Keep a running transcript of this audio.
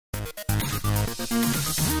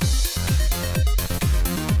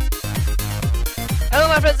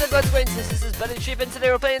my friends and acquaintances, this is BuddytheSheep, and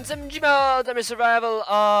today we're playing some Gmod Server Survival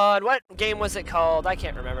on, what game was it called? I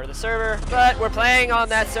can't remember the server, but we're playing on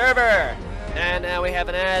that server. And now we have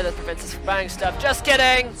an ad that prevents us from buying stuff. Just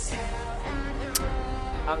kidding!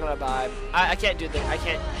 I'm gonna buy. I can't do this. I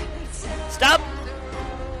can't. Stop!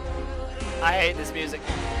 I hate this music.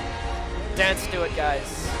 Dance to it,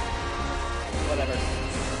 guys. Whatever.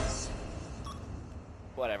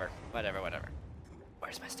 Whatever.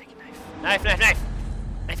 Where's my sticky knife? Knife!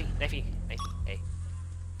 Knifey. Hey.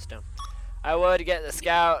 Stone. I would get the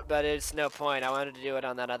scout, but it's no point. I wanted to do it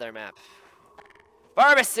on that other map.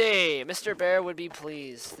 Pharmacy! Mr. Bear would be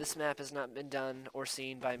pleased. This map has not been done or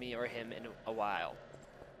seen by me or him in a while.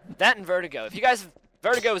 That and Vertigo.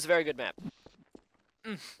 Vertigo is a very good map.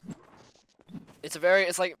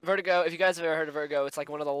 It's like Vertigo. If you guys have ever heard of Vertigo, it's like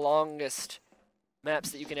one of the longest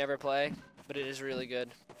maps that you can ever play, but it is really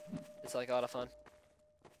good. It's like a lot of fun.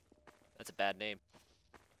 That's a bad name.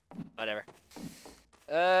 Whatever.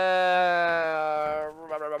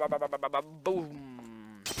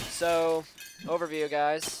 Boom. So, overview,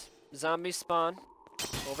 guys. Zombies spawn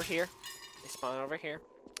over here. They spawn over here,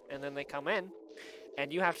 and then they come in,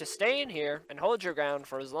 and you have to stay in here and hold your ground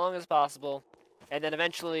for as long as possible, and then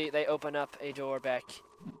eventually they open up a door back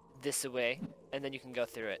this way, and then you can go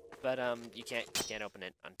through it. But you can't open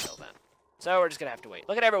it until then. So we're just gonna have to wait.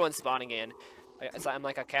 Look at everyone spawning in. I'm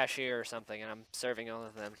like a cashier or something, and I'm serving all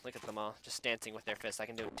of them. Look at them all, just dancing with their fists. I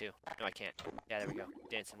can do it too. No, I can't. Yeah, there we go.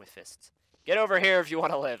 Dancing with fists. Get over here if you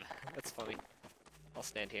want to live. That's funny. I'll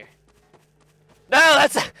stand here. No,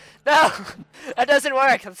 no, that doesn't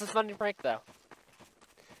work. That's a funny prank, though.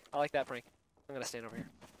 I like that prank. I'm gonna stand over here.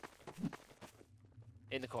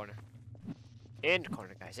 In the corner. In the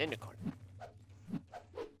corner, guys. In the corner.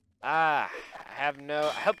 I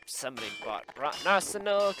hope somebody brought an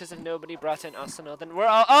arsenal, because if nobody brought an arsenal, then we're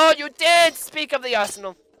all— Oh, you did speak of the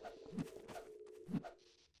arsenal!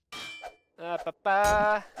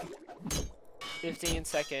 15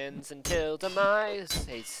 seconds until demise.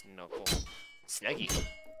 Hey, Snuggle. Snuggy.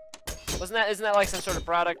 Isn't that like some sort of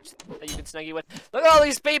product that you can snuggy with? Look at all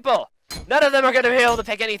these people! None of them are gonna be able to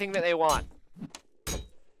pick anything that they want.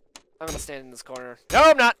 I'm gonna stand in this corner. No,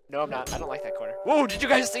 I'm not. I don't like that corner. Whoa, did you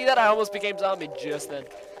guys see that? I almost became zombie just then.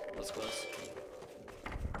 That was close.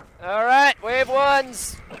 Alright, wave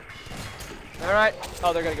ones. Alright.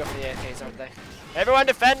 Oh, they're gonna go for the AFKs, aren't they? Everyone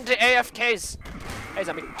defend the AFKs. Hey,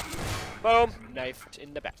 zombie. Boom. Knifed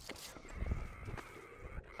in the back.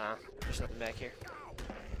 There's nothing back here.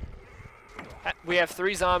 We have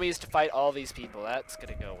 3 zombies to fight all these people. That's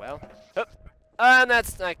gonna go well. Oh. And I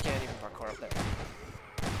can't even parkour up there.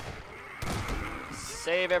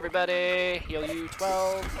 Save everybody. Heal you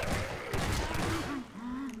 12.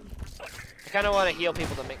 I kind of want to heal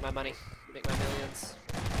people to make my money. Make my millions.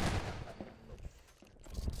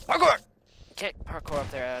 Parkour! Can't parkour up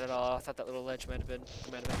there at all. I thought that little ledge might have been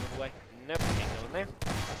moved away. Nope, can't go in there.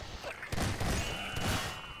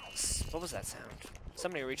 What was that sound?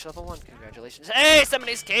 Somebody reached level 1. Congratulations. Hey,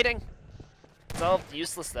 somebody's skating! It's all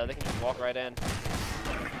useless though. They can just walk right in.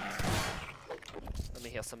 Let me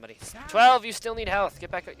heal somebody. 12, you still need health. Get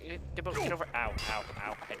back. Get over. Ow.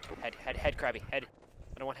 Head crabby. Head.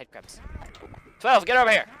 I don't want head crabs. 12, get over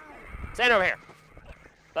here. Stand over here.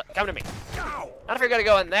 Come to me. Not if you're gonna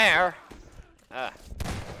go in there.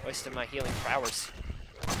 Wasting my healing powers.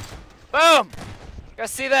 Boom! Go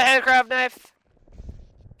see the head crab knife.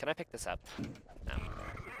 Can I pick this up? No.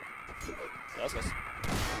 Let's go.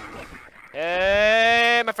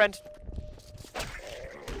 Hey, my friend.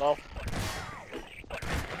 Lol.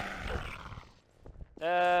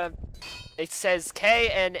 It says K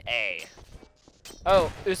and A.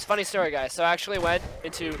 Oh, it was a funny story, guys. So I actually went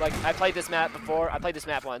into, like, I played this map before. I played this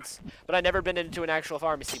map once, but I'd never been into an actual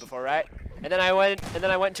pharmacy before, right? And then I went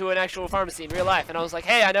to an actual pharmacy in real life, and I was like,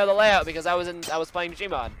 hey, I know the layout because I was playing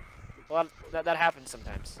Gmod. Well, that happens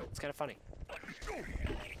sometimes. It's kind of funny.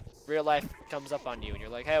 Real life comes up on you, and you're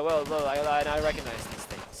like, hey, whoa, I recognize these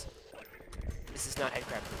things. This is not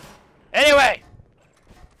headcrab. Anyway.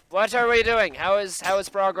 What are we doing? How is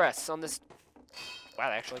progress on this? Wow,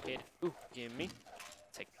 they actually paid. Ooh, give me.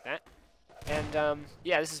 Take that. And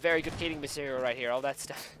yeah, this is very good cating material right here. All that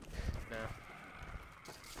stuff. No.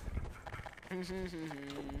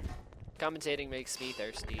 Commentating makes me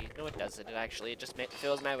thirsty. No, it doesn't. It just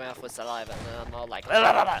fills my mouth with saliva, and then I'm all like blah,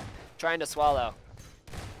 blah, blah, blah, trying to swallow.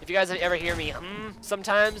 If you guys ever hear me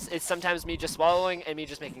sometimes it's sometimes me just swallowing and me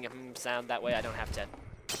just making a sound. That way I don't have to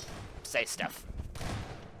say stuff.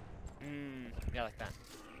 Yeah, like that.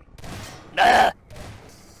 Nah!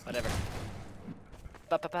 Whatever.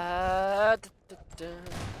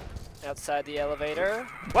 Outside the elevator.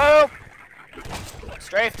 Whoa!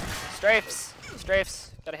 Strafe! Strafes!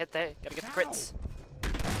 Strafes! Gotta get the crits.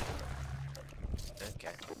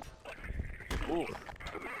 Okay. Ooh.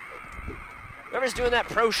 Whoever's doing that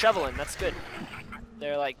pro shoveling, that's good.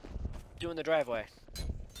 They're like doing the driveway.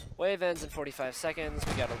 Wave ends in 45 seconds.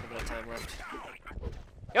 We got a little bit of time left.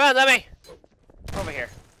 Come on, Lemmy! Over here.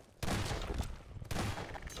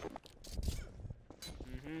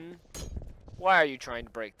 Why are you trying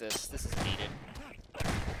to break this? This is needed.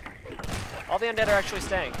 All the undead are actually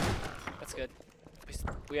staying. That's good.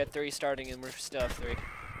 We had 3 starting and we're still have 3.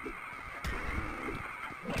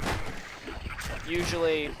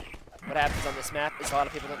 Usually, what happens on this map is a lot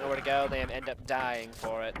of people don't know where to go. They end up dying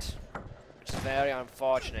for it, which is very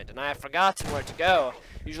unfortunate. And I have forgotten where to go.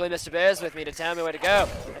 Usually Mr. Bear's with me to tell me where to go.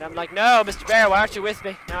 And I'm like, no, Mr. Bear, why aren't you with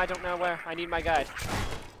me? Now I don't know where. I need my guide.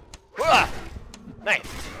 Nice.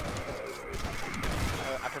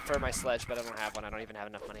 I prefer my sledge, but I don't have one. I don't even have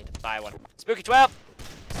enough money to buy one. Spooky 12!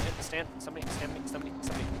 Stand. Somebody let me please.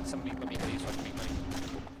 Let me make money.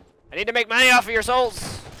 I need to make money off of your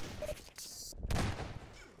souls!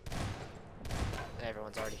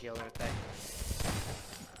 Everyone's already healed, aren't they?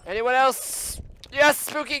 Anyone else? Yes,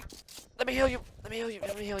 Spooky! Let me heal you. Let me heal you.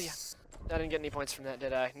 Let me heal you. I didn't get any points from that,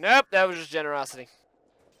 did I? Nope, that was just generosity.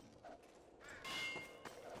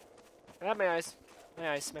 I have my eyes.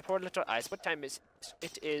 My eyes. My poor little eyes. What time is it?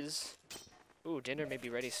 It is... Ooh, dinner may be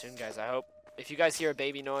ready soon, guys. I hope. If you guys hear a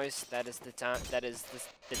baby noise, that is the time. That is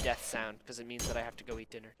the death sound, because it means that I have to go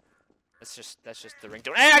eat dinner. That's just the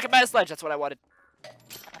ringtone. Hey, I can buy a sledge. That's what I wanted.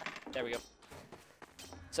 There we go.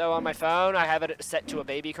 So on my phone, I have it set to a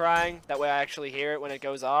baby crying. That way I actually hear it when it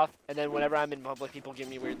goes off. And then whenever I'm in public, people give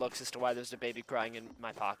me weird looks as to why there's a baby crying in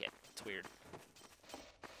my pocket. It's weird.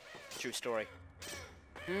 True story.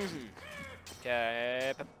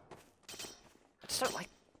 Okay. I just don't like...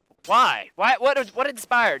 Why? Why? What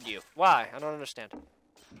inspired you? Why? I don't understand.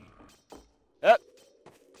 Oh.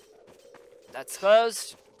 That's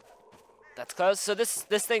closed. That's closed. So this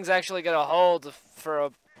thing's actually gonna hold for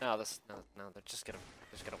a... No, they're just gonna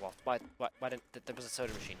walk. Why didn't... There was a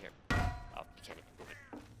soda machine here. Oh, you can't even move it.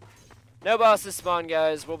 No bosses spawn,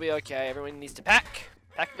 guys. We'll be okay. Everyone needs to pack.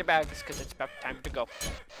 Pack their bags, because it's about time to go.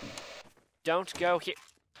 Don't go here.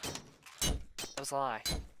 That was a lie.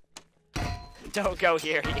 Don't go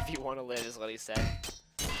here if you want to live, is what he said.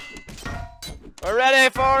 We're ready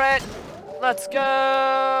for it! Let's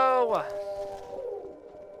go!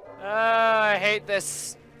 I hate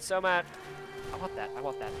this so much. I want that. I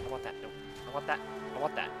want that. I want that. No. I want that. I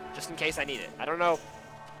want that. Just in case I need it. I don't know.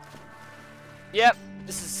 Yep.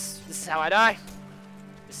 This is how I die.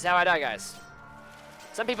 This is how I die, guys.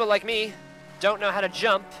 Some people like me don't know how to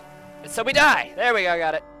jump, and so we die. There we go.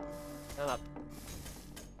 Got it. I'm up.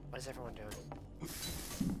 What is everyone doing?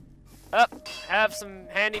 Up. Some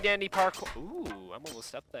handy dandy parkour. Ooh, I'm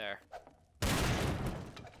almost up there.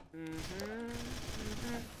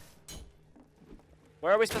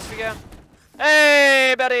 Where are we supposed to go?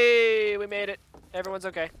 Hey, buddy! We made it. Everyone's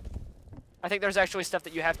okay. I think there's actually stuff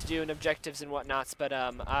that you have to do and objectives and whatnots, but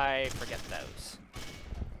I forget those.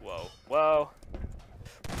 Whoa. Whoa.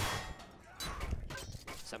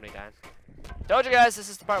 Somebody died. Told you guys, this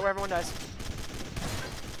is the part where everyone dies.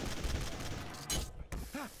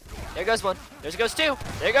 There goes one. There goes two.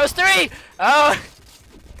 There goes three! Oh!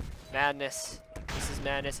 Madness. This is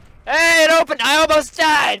madness. Hey, it opened! I almost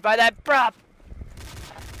died by that prop!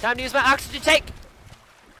 Time to use my oxygen tank!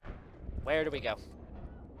 Where do we go?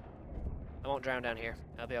 I won't drown down here.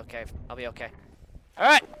 I'll be okay. I'll be okay.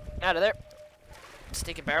 Alright! Out of there.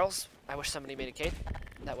 Stinking barrels. I wish somebody made a cave.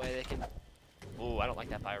 That way they can... Ooh, I don't like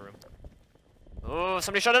that fire room. Ooh,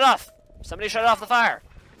 somebody shut it off! Somebody shut off the fire!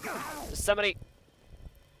 Somebody...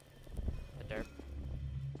 Derp.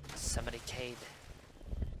 Somebody cade.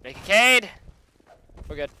 Make a cade!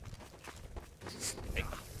 We're good. Make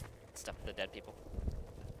stuff for the dead people.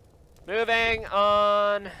 Moving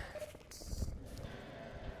on.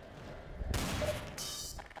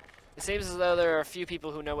 It seems as though there are a few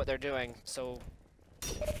people who know what they're doing, so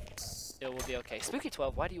it will be okay. Spooky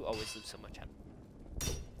 12, why do you always lose so much health?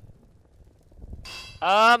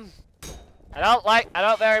 I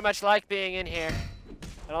don't very much like being in here.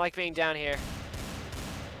 I don't like being down here.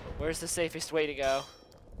 Where's the safest way to go?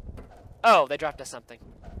 Oh, they dropped us something.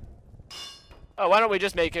 Oh, why don't we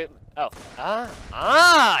just make it? Oh,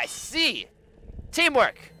 I see.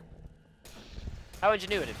 Teamwork. How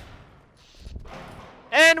ingenuitive.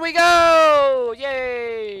 And we go!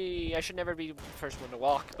 Yay! I should never be the first one to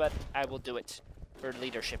walk, but I will do it for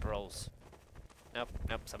leadership roles. Nope,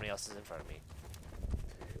 nope, somebody else is in front of me.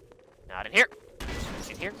 Not in here.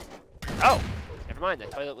 In here. Oh, never mind, the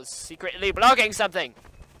toilet was secretly blocking something.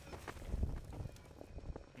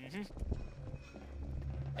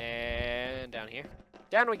 And down here.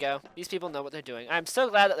 Down we go. These people know what they're doing. I'm so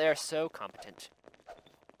glad that they are so competent.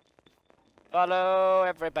 Follow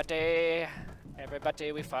everybody.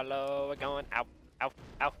 Everybody we follow. We're going out, out,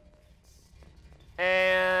 out.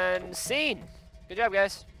 And scene. Good job,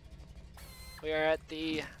 guys. We are at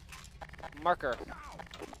the marker.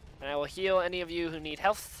 And I will heal any of you who need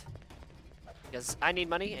health. Because I need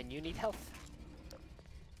money and you need health.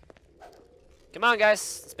 Come on,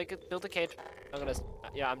 guys. Let's build a cage.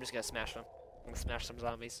 I'm just gonna smash them. I'm gonna smash some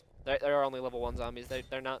zombies. They're only level 1 zombies.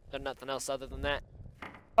 They're nothing else other than that.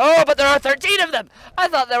 Oh, but there are 13 of them! I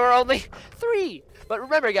thought there were only 3. But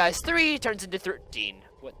remember, guys, 3 turns into 13.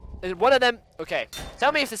 One of them, okay,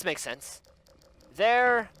 tell me if this makes sense.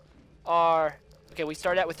 There are, okay, we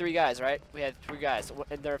started out with 3 guys, right? We had 3 guys,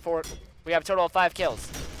 and there are 4, we have a total of 5 kills.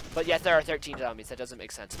 But yet there are 13 zombies. That doesn't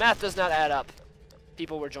make sense. Math does not add up.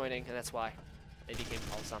 People were joining, and that's why they became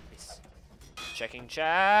all zombies. Checking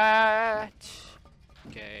chat.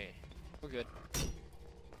 Okay, we're good.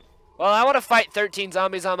 Well, I want to fight 13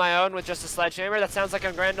 zombies on my own with just a sledgehammer. That sounds like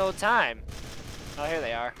a grand old time. Oh, here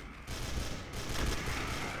they are.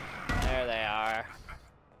 There they are.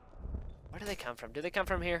 Where do they come from? Do they come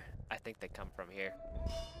from here? I think they come from here.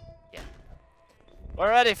 Yeah. We're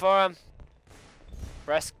ready for them.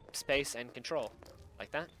 Press space and control.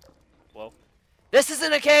 Like that. Whoa. This is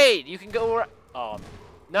an arcade! You can go... Oh.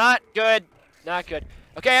 Not good. Not good.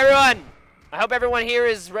 Okay, everyone! I hope everyone here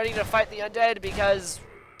is ready to fight the undead because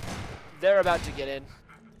they're about to get in.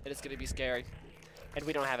 And it's going to be scary. And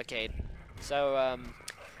we don't have a arcade. So,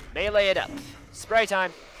 melee it up. Spray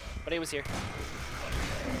time. But he was here.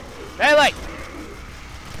 Melee!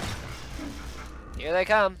 Here they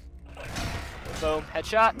come. Boom.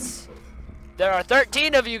 Headshots. There are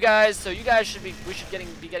 13 of you guys, so you guys should be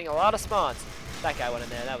be getting a lot of spawns. That guy went in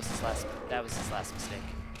there. That was his last mistake.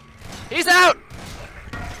 He's out!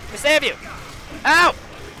 We save you. Out!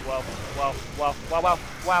 Whoa, whoa, whoa, whoa, whoa,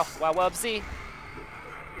 wow, wow, whoopsie.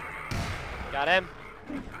 Got him.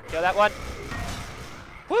 Kill that one.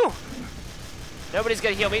 Woo! Nobody's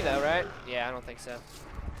gonna heal me though, right? Yeah, I don't think so.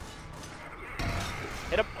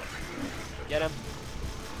 Hit him. Get him.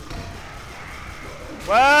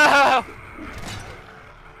 Whoa!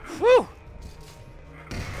 Woo!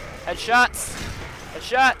 Headshots.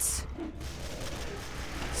 Headshots.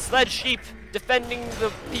 Sledge sheep defending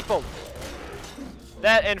the people.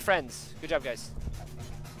 That and friends. Good job, guys.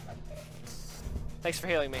 Thanks for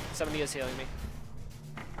healing me. Somebody is healing me.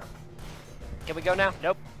 Can we go now?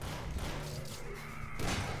 Nope.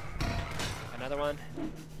 Another one.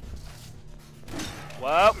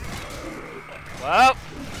 Whoa. Whoa.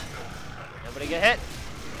 Nobody get hit.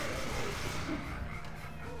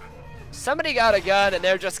 Somebody got a gun and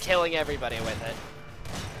they're just killing everybody with it.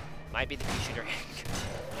 Might be the pea shooter.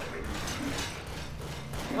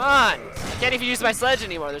 Come on! I can't even use my sledge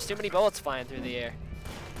anymore. There's too many bullets flying through the air.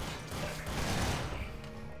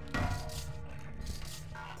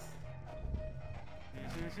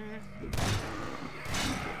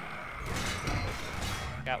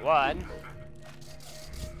 Got one.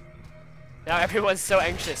 Now everyone's so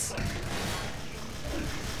anxious.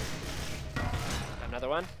 Got another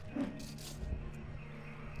one.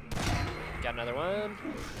 Got another one.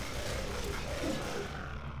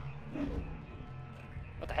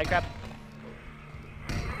 What the heck, crap?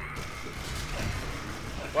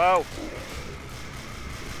 Whoa.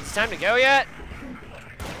 Is it time to go yet?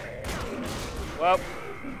 Whoa.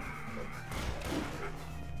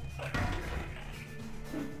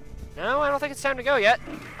 No, I don't think it's time to go yet.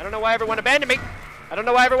 I don't know why everyone abandoned me. I don't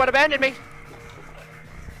know why everyone abandoned me.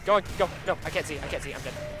 Going, go, no, I can't see, I can't see, I'm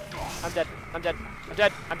dead. I'm dead, I'm dead, I'm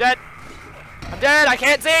dead, I'm dead. I'm dead, I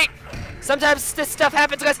can't see. Sometimes this stuff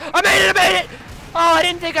happens, guys. I made it, I made it. Oh, I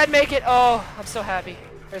didn't think I'd make it. Oh, I'm so happy.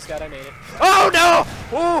 Praise God, I made it. Oh, no.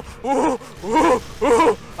 Ooh, ooh, ooh,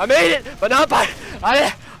 ooh. I made it, but not by,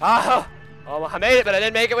 I made it, but I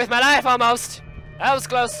didn't make it with my life almost. That was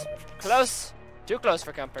close, close. Too close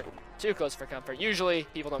for comfort. Too close for comfort. Usually,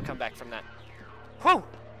 people don't come back from that. Whew!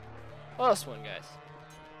 Close one, guys.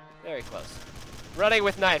 Very close. Running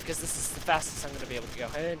with knife, because this is the fastest I'm going to be able to go.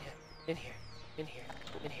 In here. In here.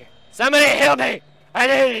 In here. Somebody help me!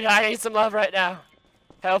 I need some love right now.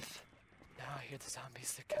 Help. No, I hear the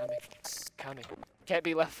zombies. They're coming. Coming. Can't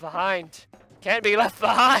be left behind. Can't be left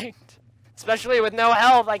behind. Especially with no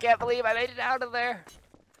health. I can't believe I made it out of there.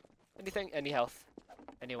 Anything? Any health?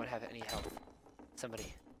 Anyone have any health?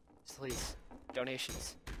 Somebody, please.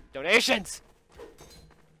 Donations. Donations!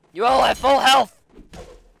 You all have full health!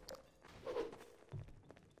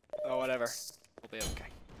 Oh, whatever. We'll be okay.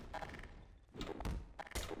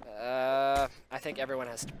 I think everyone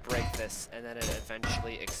has to break this, and then it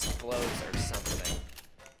eventually explodes or something.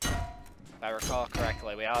 If I recall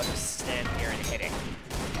correctly, we all just stand here and hit it.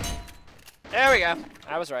 There we go.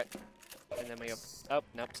 I was right. And then we go. Oh,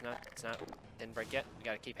 nope, it's not. It's not. Didn't break yet. We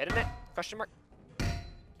gotta keep hitting it. Question mark. Keep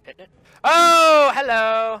hitting it. Oh,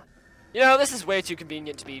 hello. You know, this is way too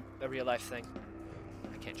convenient to be a real life thing.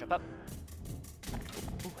 I can't jump up.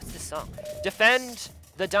 Ooh, what's this song? Defend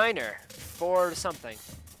the diner for something.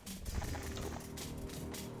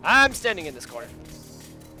 I'm standing in this corner.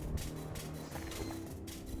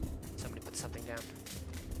 Somebody put something down.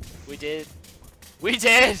 We did. We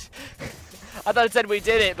did! I thought it said we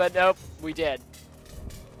did it, but nope, we did.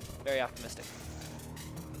 Very optimistic.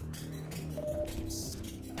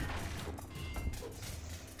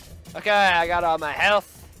 Okay, I got all my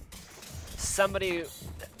health. Somebody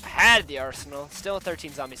had the arsenal. Still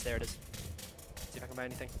 13 zombies. There it is. See if I can buy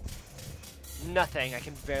anything. Nothing. I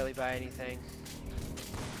can barely buy anything.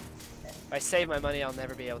 If I save my money, I'll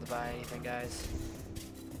never be able to buy anything, guys.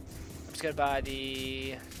 I'm just gonna buy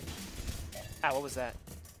the... Ah, what was that?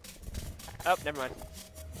 Oh, never mind.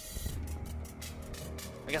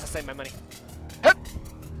 I guess I'll save my money. Hup!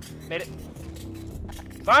 Made it.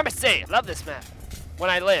 Pharmacy! Love this map. When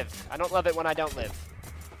I live. I don't love it when I don't live.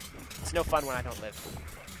 It's no fun when I don't live.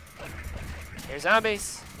 Here's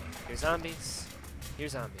zombies. Here's zombies.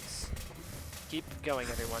 Here's zombies. Keep going,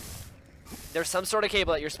 everyone. There's some sort of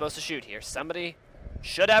cable that you're supposed to shoot here. Somebody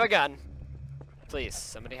should have a gun. Please,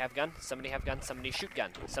 somebody have gun. Somebody have gun. Somebody shoot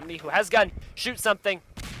gun. Somebody who has gun, shoot something.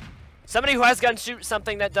 Somebody who has gun, shoot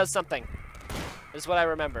something that does something. Is what I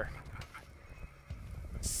remember.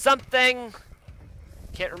 Something.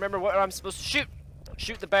 Can't remember what I'm supposed to shoot.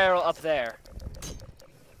 Shoot the barrel up there.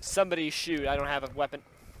 Somebody shoot. I don't have a weapon.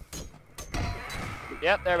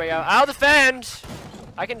 Yep, there we go. I'll defend.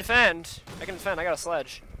 I can defend. I can defend. I got a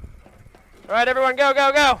sledge. All right, everyone, go,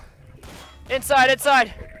 go, go. Inside,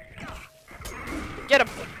 inside. Get him.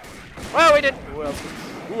 Oh, we didn't. Who else?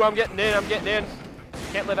 Ooh, I'm getting in. I'm getting in.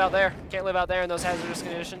 Can't live out there. Can't live out there in those hazardous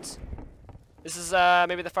conditions. This is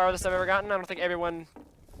maybe the farthest I've ever gotten. I don't think everyone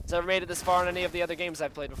has ever made it this far in any of the other games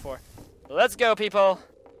I've played before. Let's go, people.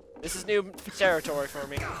 This is new territory for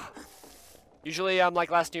me. Usually I'm like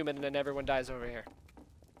Last Human and then everyone dies over here.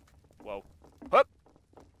 Whoa. Whoop.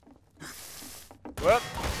 Whoop.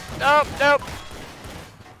 Nope, nope.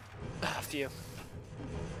 A few.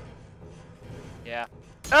 Yeah.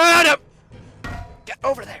 Oh, no. Get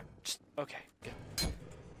over there. Just, okay, good.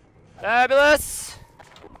 Fabulous.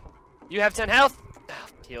 You have 10 health.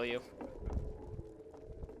 I'll heal you.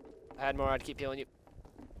 If I had more, I'd keep healing you.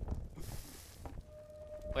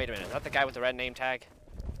 Wait a minute, is that the guy with the red name tag?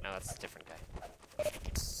 No, that's a different guy.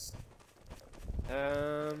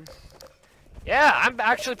 Yeah, I'm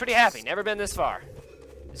actually pretty happy. Never been this far.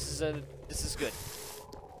 This is good.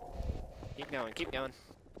 Keep going, keep going.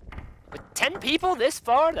 With 10 people this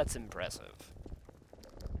far? That's impressive.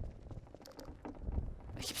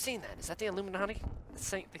 I keep seeing that. Is that the Illuminati? The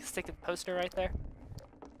stick poster right there?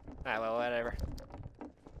 Ah, well, whatever.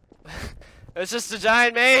 It's just a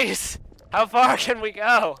giant maze! How far can we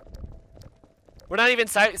go? We're not even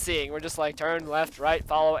sightseeing. We're just like turn left, right,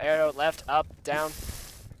 follow arrow, left, up, down.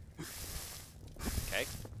 Okay.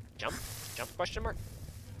 Jump. Jump question mark.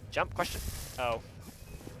 Jump question. Oh.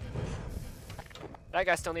 That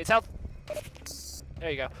guy still needs help. There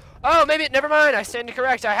you go. Oh, maybe, never mind. I stand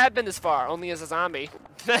correct. I had been this far, only as a zombie.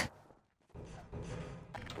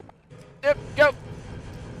 Yep, go.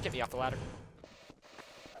 Get me off the ladder.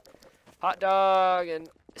 Hot dog and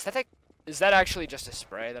is that actually just a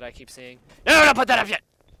spray that I keep seeing? No, don't put that up yet.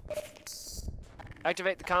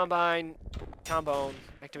 Activate the combine,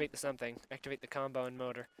 activate the something, activate the combine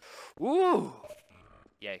motor. Ooh,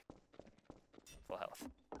 yay. Full health.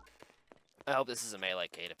 I hope this is a melee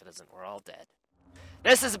kit. If it isn't, we're all dead.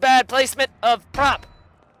 This is a bad placement of prop.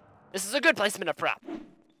 This is a good placement of prop.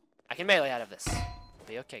 I can melee out of this. We'll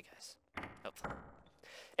be okay, guys. Hopefully.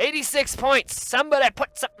 86 points. Somebody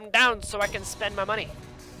put something down so I can spend my money.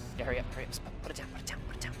 Yeah, hurry up, hurry up. Put it down, put it down,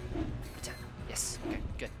 put it down. Put it down. Yes, okay,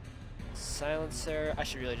 good. Silencer. I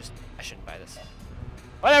shouldn't buy this.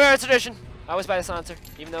 Whatever, it's tradition. I always buy the silencer,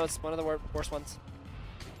 even though it's one of the worst ones.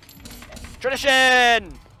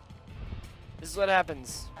 Tradition! This is what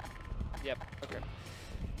happens. Yep, okay.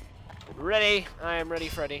 Ready. I am ready,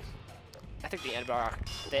 Freddy. I think the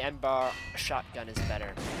end bar shotgun is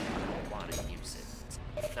better. I want to use it.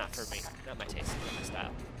 Not for me. Not my taste. Not my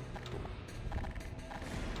style.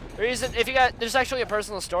 The reason, there's actually a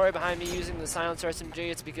personal story behind me using the silencer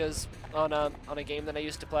SMG. It's because on a game that I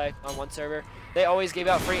used to play on one server, they always gave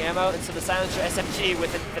out free ammo, and so the silencer SMG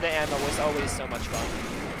with infinite ammo was always so much fun.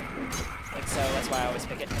 And so that's why I always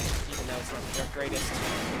pick it, even though it's not the greatest.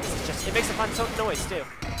 It's just, it makes a fun noise too.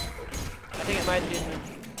 I think it might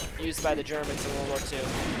have been used by the Germans in World War II.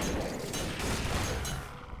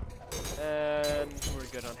 And we're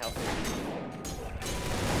good on health.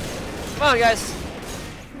 Come on, guys.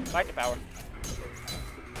 Fight the power.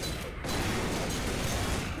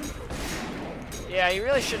 Yeah, you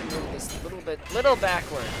really shouldn't move this little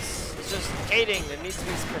backwards. It's just gating. There needs to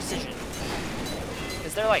be some precision.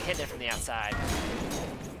 Because they're like hitting it from the outside.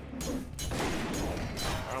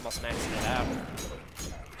 We're almost maxing it out.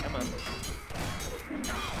 Come on.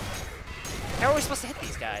 How are we supposed to hit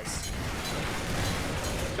these guys?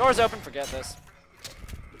 Doors open, forget this.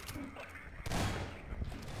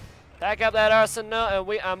 Pack up that arsenal and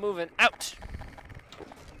we are moving out.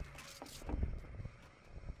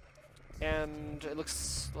 And it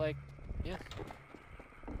looks like, yeah.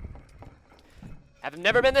 I've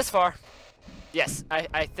never been this far. Yes,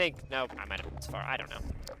 I think, no, I might have been this far, I don't know.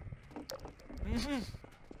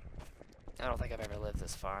 I don't think I've ever lived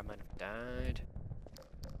this far, I might have died.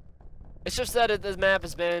 It's just that this map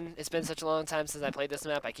has been, it's been such a long time since I played this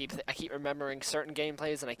map, I keep remembering certain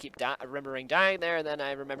gameplays and I keep remembering dying there, and then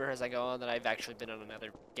I remember as I go on that I've actually been on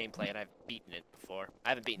another gameplay and I've beaten it before. I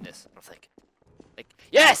haven't beaten this, I don't think. Like,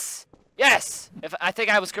 yes! Yes! I think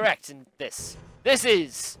I was correct in this. This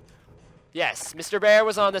is... Yes, Mr. Bear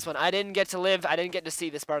was on this one. I didn't get to live, I didn't get to see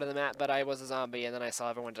this part of the map, but I was a zombie and then I saw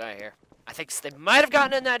everyone die here. I think they might have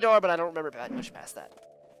gotten in that door, but I don't remember much past that.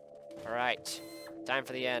 Alright, time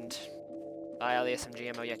for the end. Bye, all the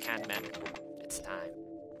SMGMO you can, men. It's time.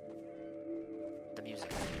 The music.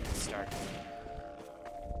 Start.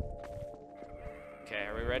 Okay,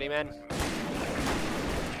 are we ready, men?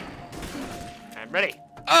 I'm ready.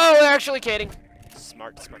 Oh, they're actually kidding.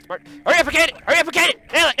 Smart, smart, smart. Hurry up, Kate! Hurry up, Kate!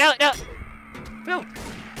 Nail it, nail it, nail it! Boom!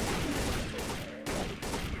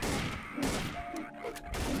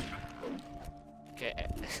 Okay.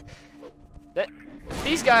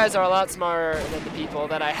 These guys are a lot smarter than the people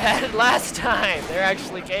that I had last time. They're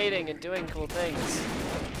actually gating and doing cool things.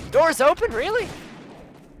 Door's open, really?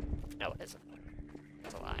 No, it isn't.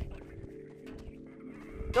 It's a lie.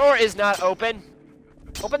 Door is not open.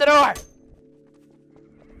 Open the door!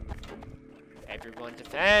 Everyone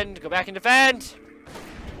defend. Go back and defend.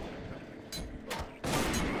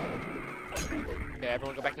 Okay,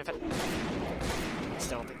 everyone go back and defend. I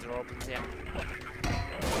still don't think the door opens yet.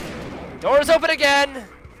 Door's open again!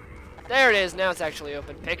 There it is, now it's actually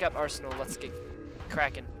open. Pick up arsenal, let's get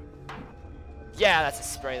cracking. Yeah, that's a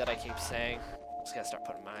spray that I keep saying. Just gotta start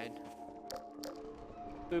putting mine.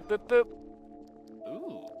 Boop, boop, boop.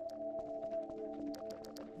 Ooh.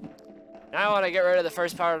 Now I want to get rid of the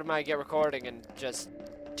first part of my recording and just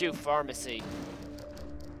do pharmacy.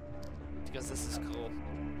 Because this is cool.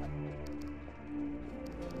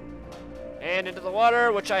 And into the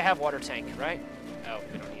water, which I have water tank, right? Oh,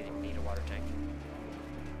 we don't even need a water tank.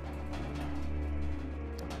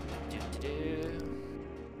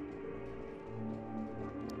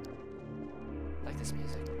 Like this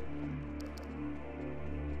music.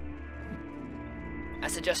 I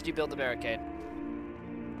suggest you build the barricade.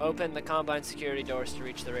 Open the combine security doors to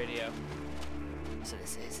reach the radio. So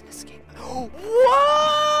this is an escape.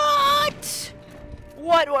 What?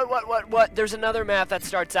 What? There's another map that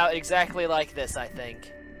starts out exactly like this, I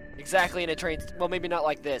think. Exactly in a train. Well, maybe not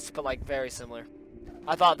like this, but like very similar.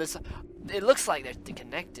 I thought this. It looks like they're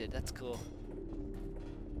connected. That's cool.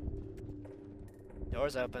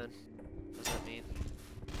 Doors open. What does that mean?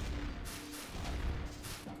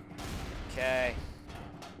 Okay.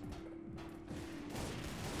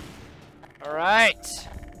 All right.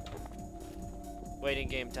 Waiting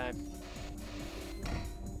game time.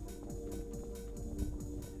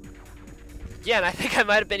 Yeah, and I think I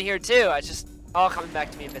might have been here too. I just all coming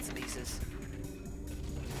back to me in bits and pieces.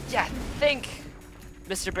 Yeah, I think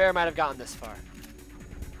Mr. Bear might have gotten this far.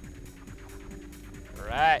 All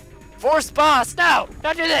right. Force boss! No!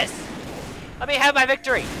 Don't do this! Let me have my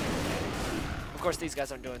victory! Of course, these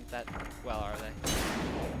guys aren't doing that well, are they?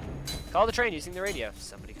 Call the train using the radio.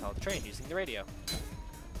 Somebody call the train using the radio.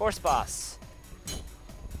 Force boss.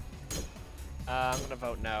 I'm gonna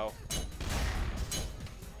vote no.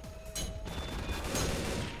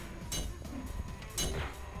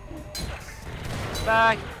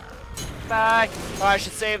 Bye. Bye. Oh, I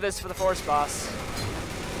should save this for the force boss.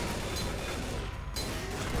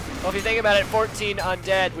 Well, if you think about it, 14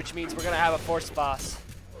 undead, which means we're gonna have a force boss.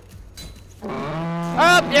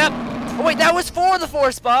 Yep. Oh wait, that was for the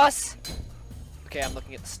force boss. Okay, I'm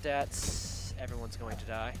looking at the stats. Everyone's going to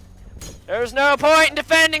die. There's no point in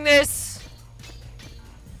defending this.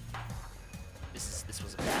 This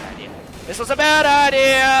was a bad idea. This was a bad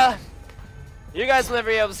idea. You guys will never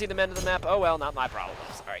be able to see the end of the map. Oh well, not my problem.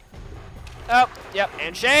 Sorry. Oh, yep,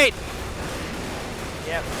 and shade.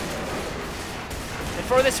 Yep. And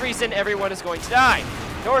for this reason, everyone is going to die.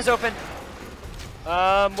 Doors open.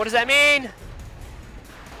 What does that mean?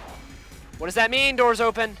 What does that mean, doors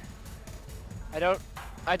open? I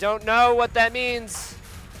don't know what that means.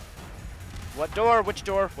 What door? Which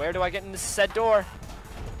door? Where do I get into said door?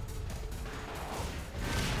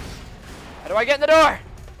 How do I get in the door?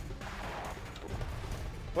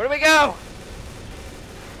 Where do we go?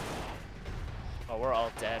 Oh, we're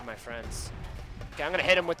all dead, my friends. Okay, I'm gonna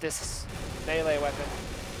hit him with this melee weapon.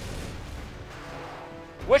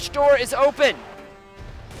 Which door is open?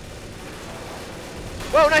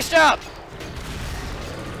 Whoa, nice job!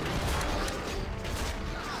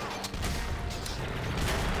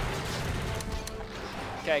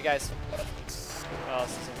 Okay, guys. Oh,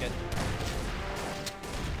 this isn't good.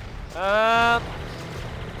 Not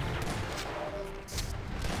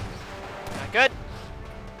good.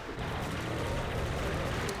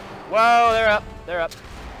 Whoa, they're up. They're up.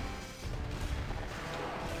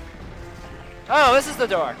 Oh, this is the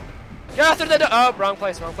door. Go through the door. Oh, wrong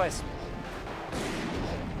place, wrong place.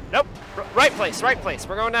 Nope. Right place, right place.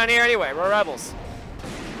 We're going down here anyway. We're rebels.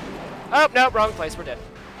 Oh, nope, wrong place. We're dead.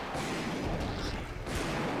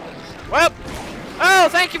 Well, oh,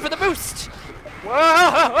 thank you for the boost.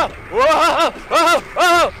 Whoa, whoa, whoa,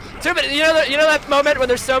 whoa. 2 minutes. You know that moment when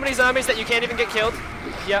there's so many zombies that you can't even get killed?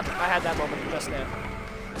 Yep, I had that moment just now.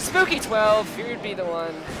 Spooky 12, you'd be the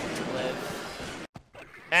one to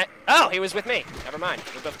live. Oh, he was with me. Never mind.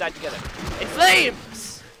 We both died together. In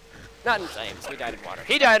flames! Not in flames. We died in water.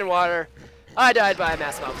 He died in water. I died by a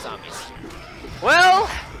mass amount of zombies. Well,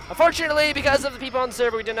 unfortunately, because of the people on the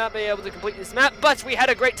server, we did not be able to complete this map, but we had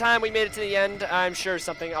a great time. We made it to the end. I'm sure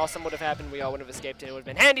something awesome would have happened. We all would have escaped, and it would have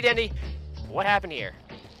been handy-dandy. What happened here?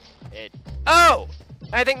 Oh!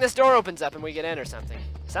 I think this door opens up and we get in or something.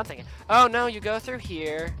 Something. Oh, no, you go through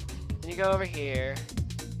here, then you go over here,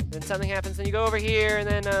 then something happens, then you go over here, and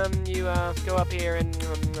then, you, go up here, and,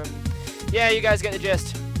 yeah, you guys get the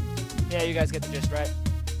gist. Yeah, you guys get the gist, right?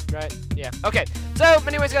 Right? Yeah. Okay. So,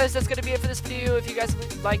 anyways, guys, that's gonna be it for this video. If you guys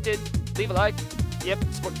liked it, leave a like. Yep,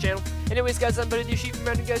 support the channel. Anyways, guys, I'm BuddytheSheep,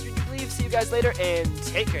 reminding you guys, leave. See you guys later, and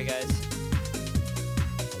take care, guys.